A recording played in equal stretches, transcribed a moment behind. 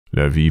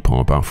La vie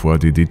prend parfois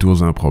des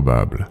détours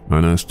improbables.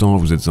 Un instant,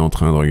 vous êtes en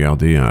train de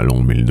regarder un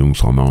long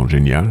roman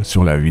génial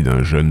sur la vie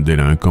d'un jeune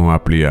délinquant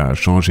appelé à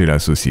changer la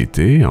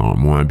société, en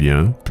moins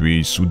bien.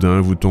 Puis,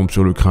 soudain, vous tombe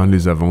sur le crâne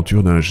les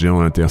aventures d'un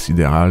géant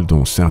intersidéral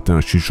dont certains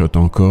chuchotent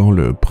encore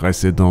le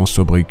précédent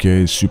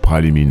sobriquet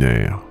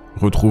supraliminaire.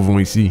 Retrouvons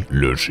ici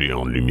le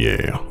géant de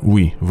lumière.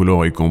 Oui, vous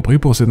l'aurez compris,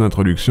 pour cette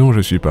introduction,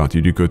 je suis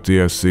parti du côté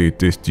assez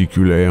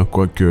testiculaire,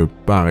 quoique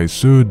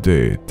paresseux,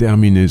 des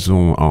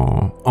terminaisons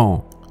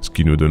en. Ce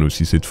qui nous donne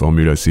aussi cette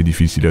formule assez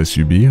difficile à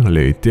subir,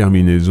 les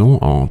terminaisons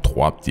en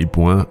 3 petits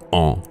points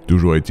en.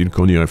 Toujours est-il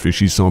qu'en y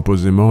réfléchissant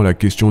posément, la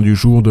question du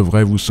jour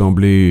devrait vous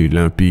sembler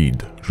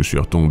limpide. Je suis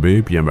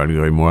retombé, bien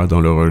malgré moi, dans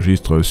le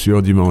registre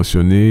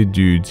surdimensionné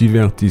du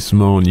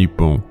divertissement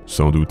nippon.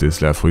 Sans doute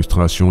est-ce la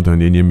frustration d'un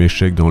énième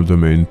échec dans le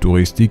domaine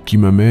touristique qui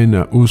m'amène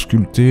à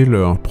ausculter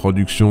leur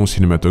production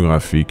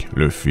cinématographique,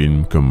 le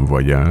film comme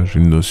voyage,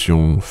 une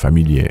notion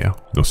familière.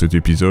 Dans cet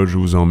épisode, je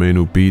vous emmène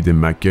au pays des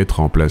maquettes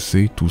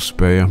remplacées, tous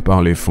pairs,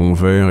 par les fonds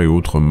verts et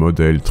autres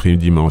modèles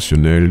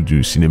tridimensionnels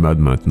du cinéma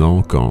de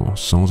maintenant, quand,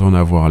 sans en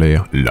avoir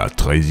l'air, la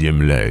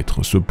 13e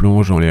lettre se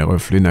plonge dans les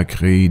reflets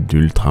nacrés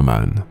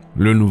d'Ultraman.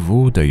 Le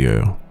nouveau,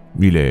 d'ailleurs,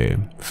 il est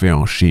fait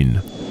en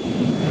Chine.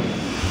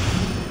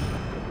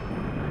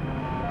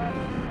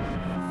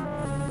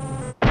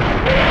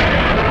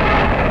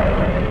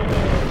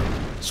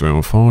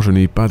 Soyons francs, je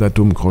n'ai pas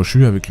d'atome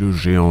crochu avec le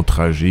géant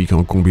tragique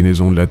en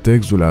combinaison de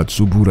latex de la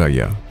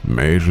Tsuburaya,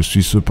 mais je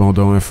suis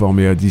cependant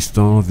informé à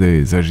distance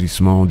des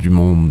agissements du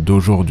monde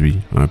d'aujourd'hui,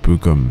 un peu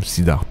comme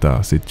Siddhartha,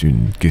 c'est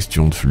une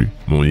question de flux.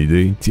 Mon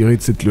idée, tirer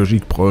de cette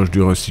logique proche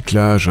du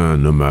recyclage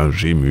un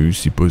hommage ému,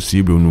 si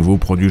possible, au nouveau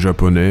produit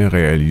japonais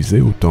réalisé,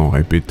 autant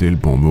répéter le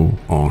bon mot,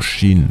 en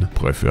Chine.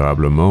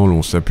 Préférablement,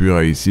 l'on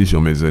s'appuierait ici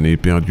sur mes années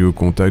perdues au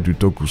contact du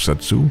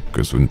tokusatsu,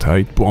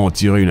 Gesundheit, pour en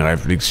tirer une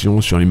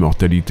réflexion sur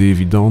l'immortalité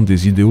évidente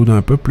des idéaux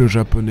d'un peuple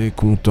japonais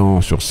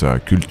comptant sur sa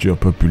culture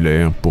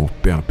populaire pour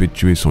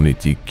perpétuer son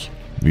éthique.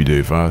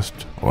 Idée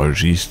vaste,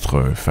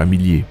 registre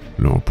familier.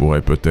 L'on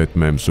pourrait peut-être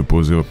même se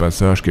poser au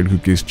passage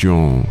quelques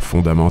questions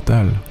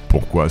fondamentales.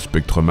 Pourquoi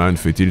Spectreman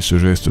fait-il ce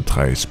geste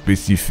très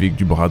spécifique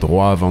du bras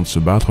droit avant de se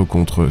battre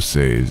contre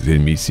ses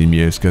ennemis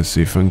simiesques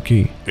assez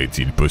funky?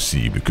 Est-il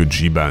possible que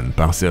Jiban,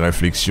 par ses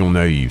réflexions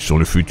naïves sur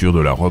le futur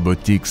de la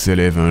robotique,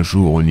 s'élève un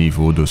jour au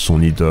niveau de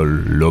son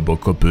idole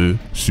Robocop?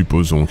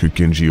 Supposons que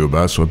Kenji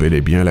Oba soit bel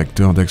et bien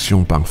l'acteur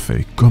d'action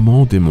parfait.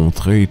 Comment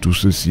démontrer tout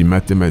ceci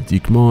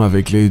mathématiquement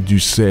avec l'aide du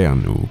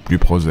CERN, ou plus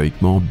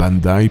prosaïquement,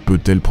 Bandai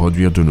peut-elle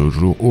produire de nos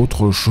jours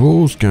autre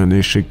chose qu'un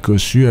échec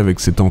cossu avec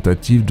ses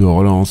tentatives de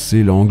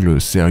relancer l'angle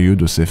sérieux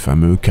de ces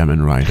fameux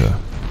Kamen Rider?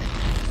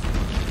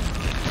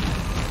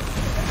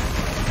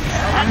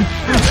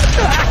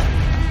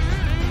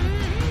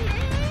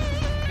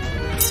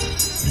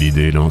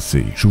 L'idée est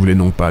lancée. Je voulais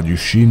non pas du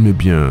Shin, mais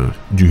bien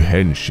du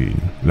Henshin.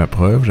 La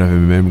preuve, j'avais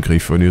même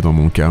griffonné dans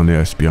mon carnet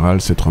à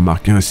spirale cette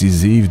remarque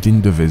incisive digne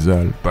de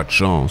Vézal. Pas de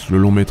chance, le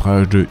long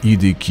métrage de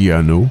Hideki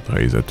Anno,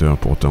 réalisateur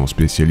pourtant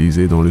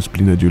spécialisé dans le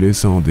spleen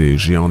adolescent des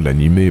géants de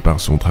l'animé par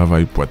son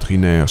travail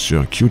poitrinaire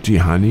sur Cutie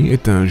Honey,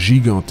 est un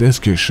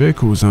gigantesque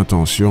échec aux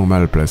intentions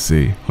mal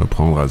placées.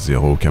 Reprendre à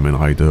zéro Kamen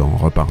Rider en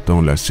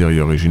repartant de la série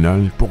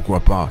originale, pourquoi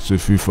pas? Ce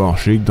fut fort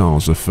chic dans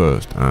The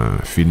First,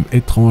 un film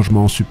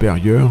étrangement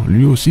supérieur,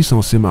 lui aussi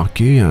censé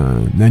marquer un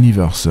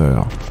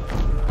anniversaire.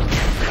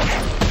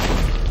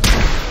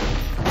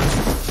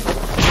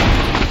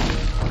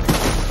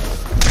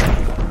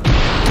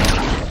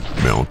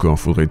 Mais encore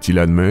faudrait-il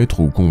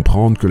admettre ou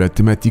comprendre que la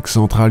thématique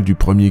centrale du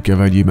premier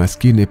cavalier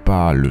masqué n'est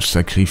pas le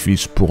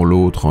sacrifice pour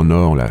l'autre en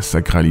or, la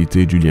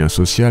sacralité du lien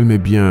social, mais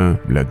bien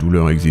la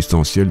douleur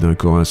existentielle d'un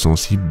corps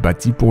insensible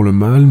bâti pour le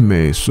mal,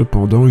 mais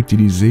cependant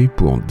utilisé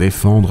pour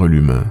défendre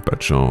l'humain. Pas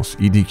de chance,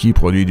 Hideki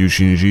produit du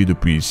Shinji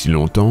depuis si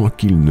longtemps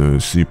qu'il ne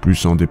sait plus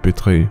s'en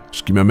dépêtrer.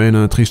 Ce qui m'amène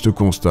à un triste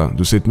constat.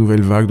 De cette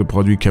nouvelle vague de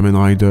produits Kamen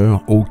Rider,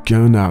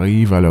 aucun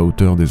n'arrive à la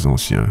hauteur des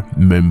anciens.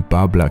 Même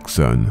pas Black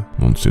Sun.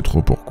 On ne sait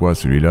trop pourquoi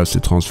celui-là s'est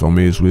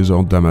transformé sous les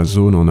ordres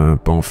d'Amazon en un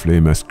pamphlet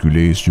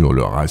masculé sur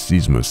le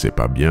racisme, c'est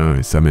pas bien,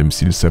 et ça même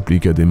s'il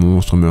s'applique à des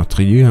monstres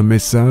meurtriers, un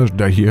message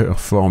d'ailleurs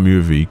fort mieux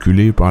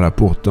véhiculé par la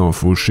pourtant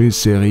fauchée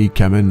série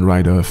Kamen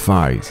Rider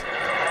Fight.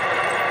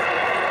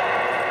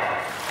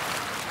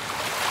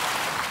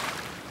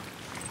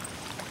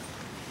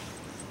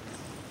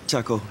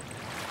 Chaco.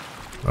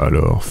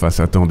 Alors, face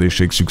à tant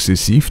d'échecs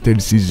successifs,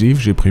 tel Sisyphe,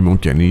 j'ai pris mon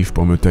canif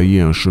pour me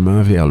tailler un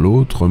chemin vers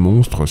l'autre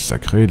monstre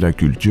sacré de la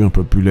culture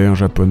populaire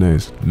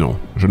japonaise. Non,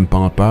 je ne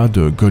parle pas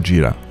de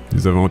Godzilla.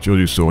 Les aventures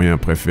du saurien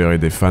préféré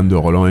des fans de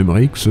Roland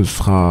Emmerich, ce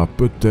sera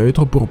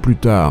peut-être pour plus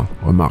tard.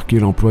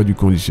 Remarquez l'emploi du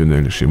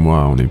conditionnel, chez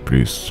moi on est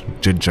plus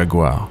Jet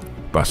Jaguar.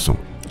 Passons.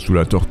 Sous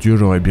la torture,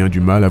 j'aurais bien du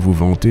mal à vous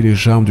vanter les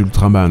charmes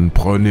d'Ultraman.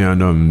 Prenez un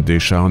homme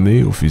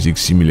décharné, au physique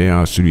similaire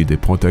à celui des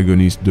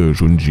protagonistes de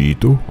Junji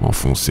Ito,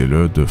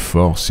 enfoncez-le de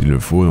force s'il le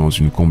faut dans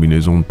une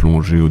combinaison de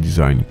plongée au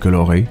design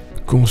coloré.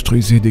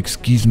 construisez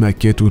d'exquises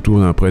maquettes autour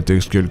d'un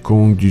prétexte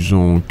quelconque,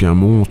 disons qu'un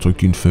monstre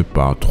qui ne fait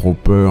pas trop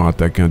peur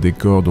attaque un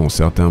décor dont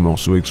certains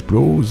morceaux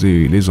explosent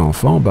et les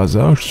enfants bas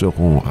âge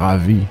seront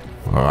ravis.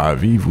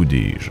 Ravis, vous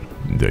dis-je.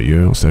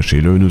 D'ailleurs,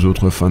 sachez-le, nous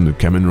autres fans de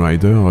Kamen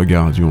Rider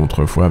regardions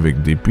autrefois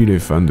avec dépit les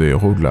fans des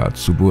héros de la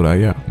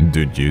Tsuburaya.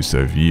 Dédier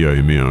sa vie à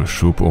aimer un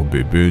show pour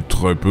bébé,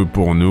 très peu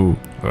pour nous.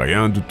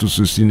 Rien de tout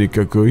ceci n'est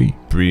kakoi.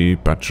 Puis,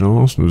 pas de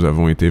chance, nous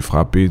avons été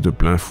frappés de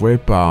plein fouet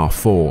par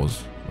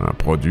Force, un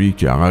produit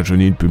qui a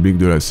rajeuni le public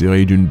de la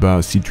série d'une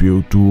base située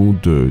autour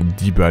de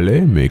 10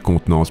 balais, mais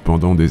contenant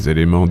cependant des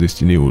éléments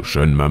destinés aux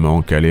jeunes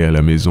mamans calées à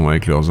la maison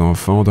avec leurs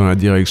enfants dans la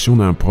direction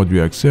d'un produit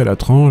axé à la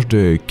tranche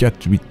des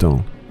 4-8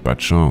 ans. Pas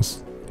de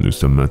chance. Nous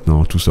sommes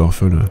maintenant tous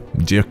orphelins.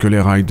 Dire que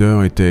les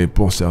riders étaient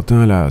pour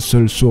certains la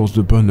seule source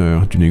de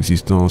bonheur d'une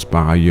existence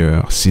par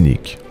ailleurs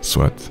cynique.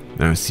 Soit,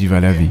 ainsi va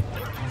la vie.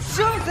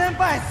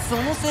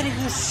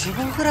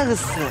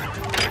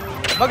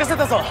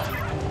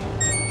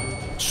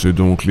 C'est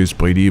donc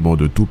l'esprit libre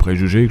de tout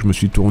préjugé que je me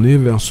suis tourné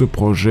vers ce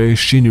projet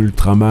Shin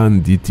Ultraman,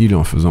 dit-il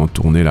en faisant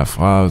tourner la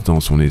phrase dans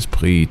son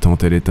esprit tant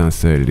elle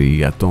étincelle.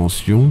 Et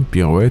attention,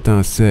 pirouette,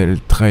 un sel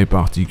très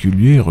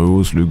particulier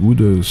rehausse le goût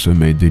de ce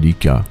mets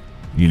délicat.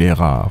 Il est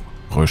rare,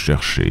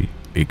 recherché,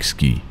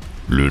 exquis.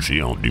 Le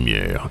géant de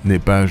lumière n'est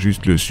pas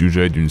juste le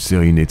sujet d'une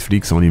série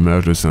Netflix en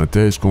images de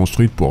synthèse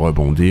construite pour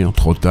rebondir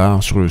trop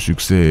tard sur le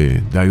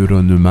succès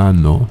d'Humanité,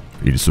 non?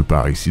 Il se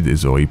part ici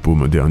des oripeaux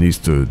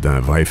modernistes d'un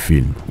vrai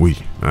film, oui,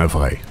 un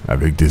vrai,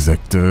 avec des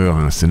acteurs,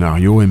 un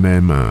scénario et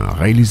même un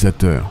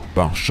réalisateur.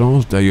 Par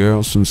chance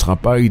d'ailleurs, ce ne sera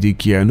pas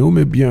Hideki Anno,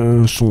 mais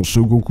bien son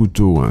second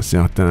couteau, un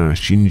certain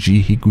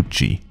Shinji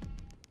Higuchi.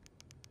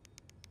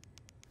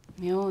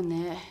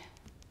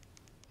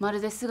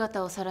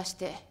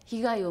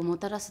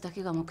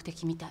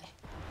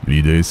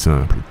 L'idée est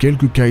simple,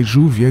 quelques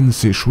kaijus viennent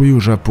s'échouer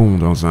au Japon.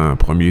 Dans un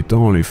premier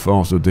temps, les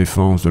forces de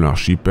défense de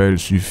l'archipel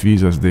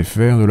suffisent à se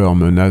défaire de leurs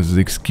menaces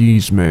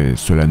exquises, mais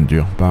cela ne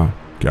dure pas.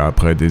 Car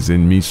après des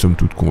ennemis somme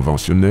toute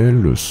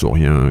conventionnels, le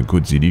saurien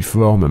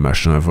godzilliforme, un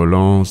machin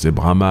volant,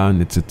 Zebraman,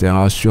 etc.,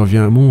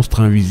 survient un monstre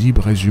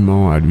invisible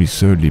résumant à lui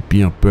seul les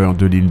pires peurs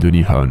de l'île de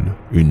Nihon.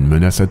 Une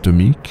menace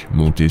atomique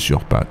montée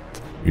sur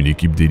pattes. Une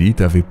équipe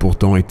d'élite avait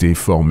pourtant été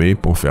formée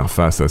pour faire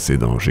face à ces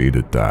dangers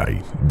de taille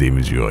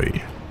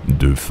démesurée.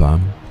 2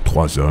 femmes,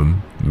 3 hommes,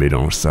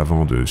 mélange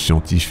savant de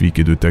scientifiques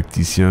et de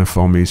tacticiens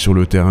formés sur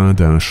le terrain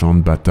d'un champ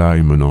de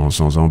bataille menant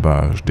sans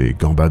embâche des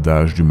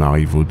gambadages du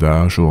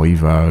marivaudage au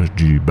rivage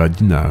du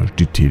badinage,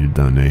 dit-il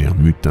d'un air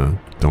mutin.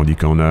 Tandis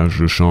qu'en âge,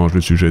 je change le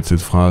sujet de cette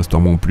phrase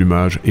tant mon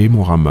plumage et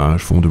mon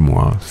ramage font de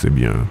moi, c'est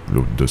bien,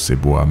 l'hôte de ces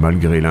bois,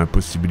 malgré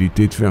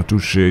l'impossibilité de faire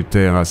toucher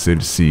terre à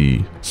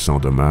celle-ci, sans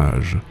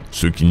dommage.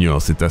 Ceux qui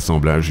ignorent cet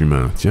assemblage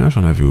humain, tiens,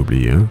 j'en avais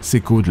oublié, hein,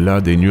 c'est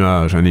qu'au-delà des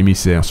nuages, un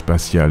émissaire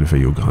spatial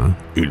veille au grain.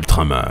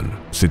 Ultraman.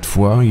 Cette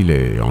fois, il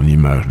est en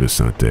image de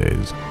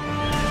synthèse.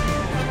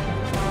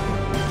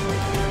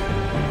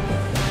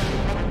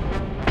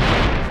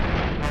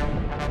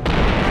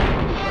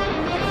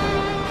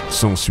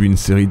 S'ensuit une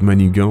série de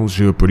manigances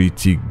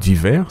géopolitiques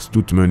diverses,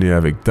 toutes menées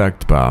avec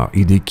tact par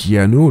Hideki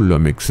Anno.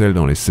 L'homme excelle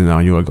dans les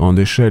scénarios à grande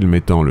échelle,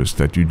 mettant le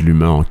statut de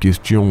l'humain en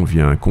question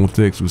via un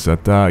contexte où sa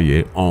taille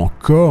est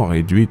encore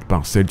réduite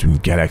par celle d'une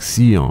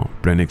galaxie en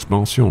pleine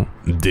expansion.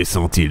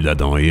 Descend-il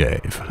d'Adam et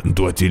Ève?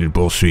 Doit-il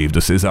poursuivre de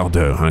ses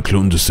ardeurs un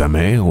clone de sa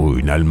mère ou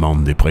une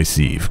Allemande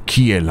dépressive?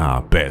 Qui est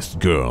la Best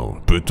Girl?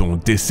 Peut-on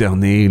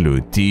décerner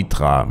le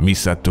titre à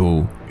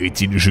Misato?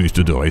 Est-il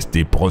juste de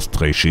rester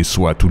prostré chez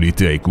soi tout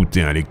l'été à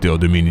écouter un lecteur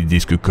de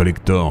mini-disques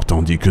collector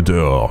tandis que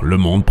dehors, le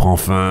monde prend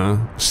fin?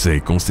 Ces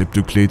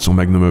concepts clés de son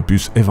magnum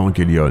opus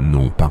Evangelion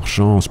n'ont par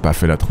chance pas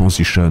fait la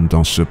transition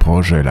dans ce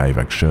projet live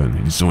action.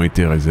 Ils ont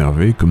été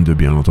réservés, comme de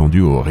bien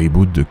entendu, au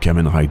reboot de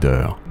Kamen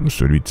Rider,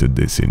 celui de cette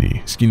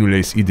décennie. Ce qui nous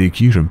laisse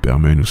Hideki, je me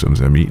permets, nous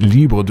sommes amis,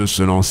 libre de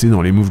se lancer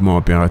dans les mouvements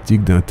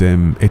opératiques d'un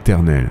thème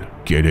éternel.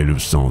 Quel est le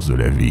sens de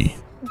la vie?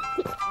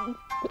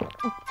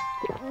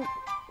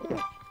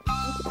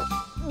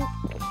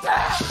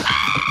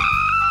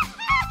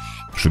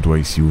 Je dois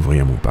ici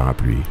ouvrir mon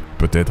parapluie.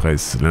 Peut-être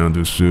est-ce l'un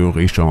de ceux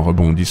riches en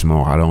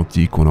rebondissements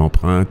ralentis qu'on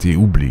emprunte et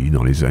oublie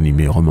dans les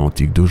animés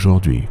romantiques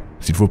d'aujourd'hui.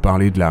 S'il faut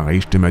parler de la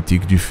riche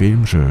thématique du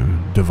film, je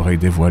devrais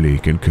dévoiler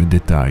quelques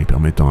détails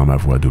permettant à ma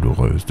voix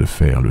douloureuse de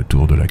faire le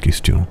tour de la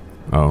question.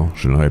 Or,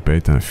 je le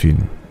répète, un film,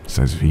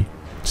 ça se vit.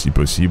 Si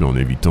possible en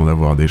évitant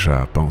d'avoir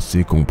déjà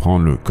pensé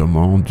comprendre le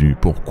comment du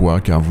pourquoi,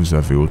 car vous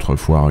avez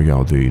autrefois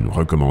regardé une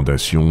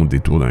recommandation au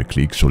détour d'un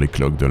clic sur les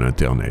cloques de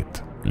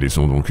l'internet.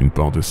 Laissons donc une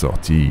porte de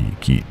sortie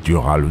qui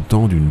durera le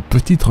temps d'une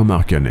petite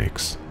remarque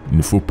annexe. Il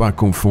ne faut pas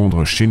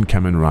confondre Shin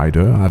Kamen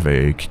Rider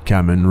avec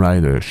Kamen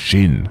Rider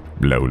Shin.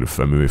 Là où le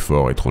fameux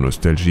effort rétro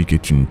nostalgique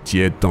est une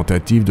tiède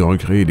tentative de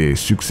recréer les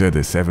succès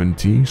des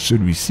 70s,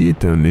 celui-ci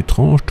est un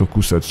étrange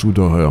tokusatsu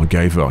d'horreur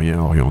guyverien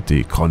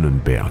orienté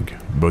Cronenberg.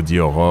 Body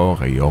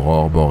horror et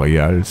aurore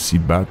boréale s'y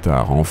battent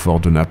à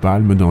renfort de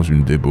napalm dans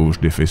une débauche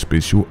d'effets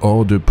spéciaux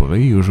hors de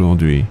prix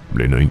aujourd'hui.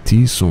 Les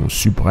 90s sont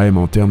suprêmes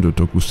en termes de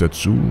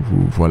tokusatsu,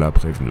 vous voilà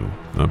prévenu.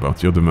 À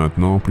partir de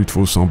maintenant, plus de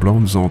faux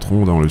semblants, nous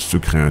entrons dans le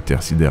secret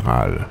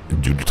intersidéral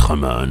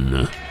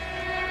d'Ultraman.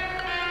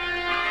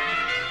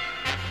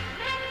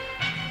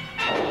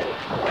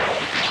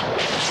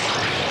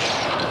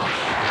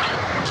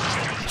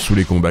 Sous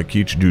les combats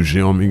kitsch du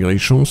géant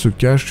maigrichon se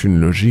cache une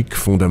logique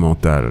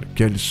fondamentale.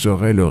 Quel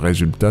serait le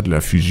résultat de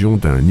la fusion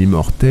d'un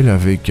immortel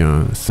avec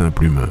un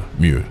simple humain?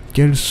 Mieux,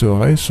 quel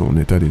serait son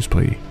état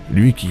d'esprit?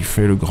 Lui qui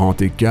fait le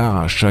grand écart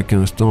à chaque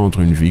instant entre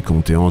une vie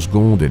comptée en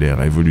secondes et les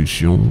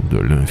révolutions de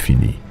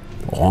l'infini.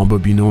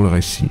 Rembobinons le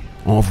récit.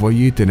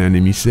 Envoyé tel un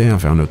émissaire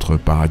vers notre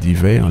paradis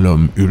vert,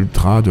 l'homme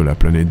ultra de la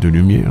planète de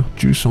lumière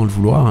tue sans le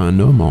vouloir un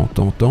homme en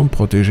tentant de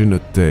protéger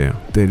notre Terre.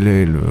 Tel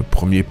est le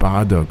premier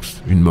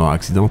paradoxe, une mort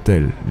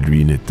accidentelle,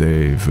 lui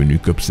n'était venu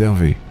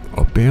qu'observer.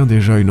 Opère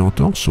déjà une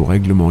entorse au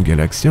règlement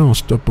galaxien en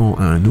stoppant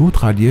un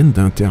autre alien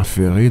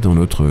d'interférer dans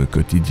notre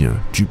quotidien.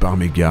 Tue par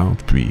mégarde,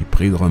 puis,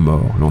 pris de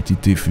remords,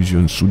 l'entité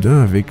fusionne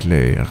soudain avec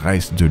les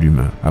restes de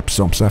l'humain,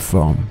 absorbe sa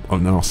forme,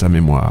 honore sa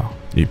mémoire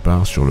et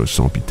part sur le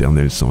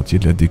sempiternel sentier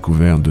de la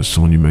découverte de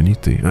son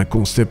humanité. Un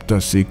concept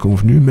assez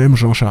convenu, même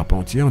Jean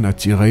Charpentier en a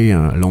tiré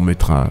un long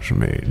métrage,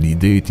 mais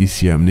l'idée est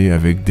ici amenée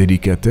avec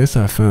délicatesse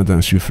afin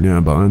d'insuffler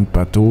un brin de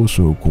pathos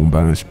au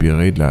combat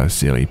inspiré de la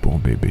série pour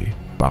bébé.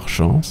 Par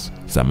chance,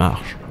 ça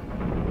marche.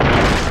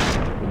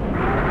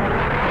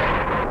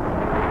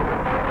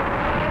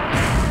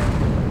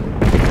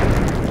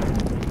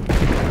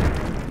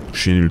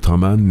 Shin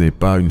Ultraman n'est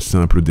pas une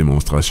simple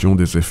démonstration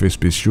des effets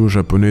spéciaux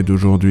japonais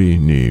d'aujourd'hui,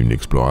 ni une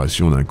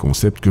exploration d'un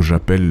concept que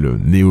j'appelle le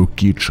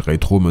néo-kitsch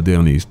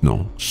rétro-moderniste,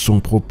 non.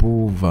 Son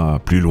propos va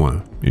plus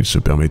loin. Il se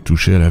permet de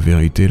toucher à la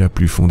vérité la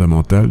plus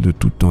fondamentale de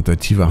toute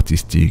tentative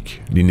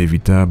artistique,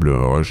 l'inévitable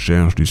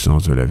recherche du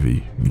sens de la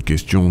vie, une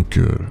question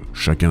que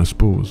chacun se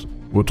pose.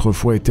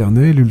 Autrefois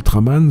éternel,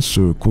 Ultraman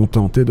se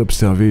contentait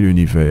d'observer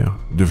l'univers.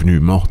 Devenu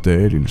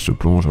mortel, il se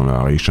plonge dans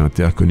la riche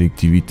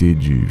interconnectivité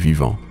du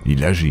vivant.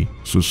 Il agit,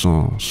 se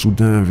sent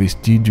soudain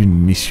investi d'une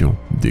mission.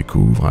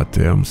 Découvre à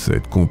terme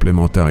cette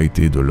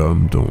complémentarité de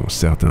l'homme dont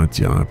certains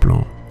tirent un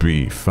plan.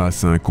 Puis,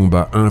 face à un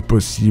combat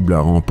impossible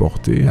à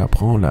remporter,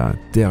 apprend la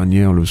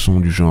dernière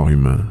leçon du genre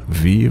humain.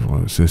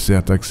 Vivre, c'est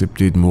certes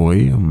accepter de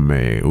mourir,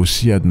 mais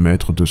aussi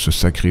admettre de se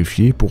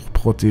sacrifier pour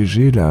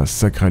protéger la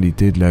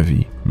sacralité de la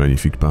vie.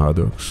 Magnifique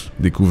paradoxe.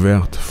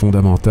 Découverte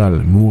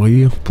fondamentale,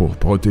 mourir pour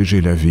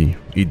protéger la vie.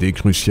 Idée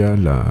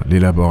cruciale à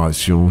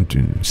l'élaboration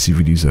d'une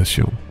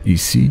civilisation.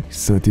 Ici,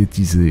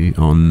 synthétisée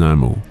en un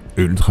mot,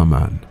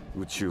 Ultraman.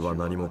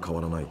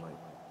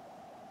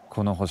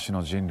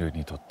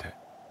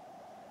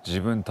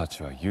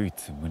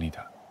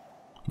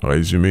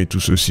 Résumer tout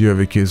ceci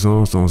avec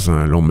aisance dans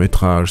un long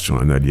métrage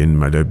sur un alien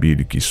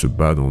malhabile qui se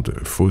bat dans de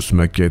fausses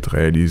maquettes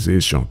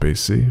réalisées sur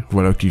PC,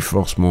 voilà qui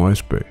force mon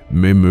respect.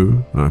 M'émeut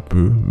un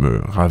peu,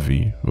 me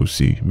ravit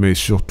aussi, mais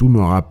surtout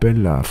me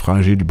rappelle la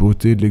fragile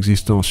beauté de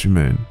l'existence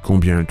humaine,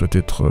 combien elle doit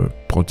être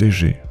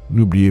protégée.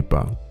 N'oubliez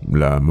pas,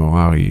 la mort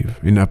arrive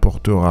et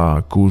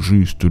n'apportera qu'au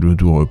juste le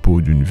doux repos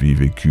d'une vie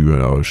vécue à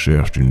la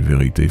recherche d'une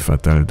vérité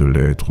fatale de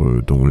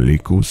l'être dont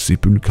l'écho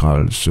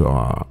sépulcral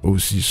sera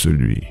aussi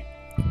celui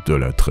de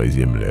la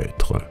 13e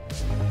lettre.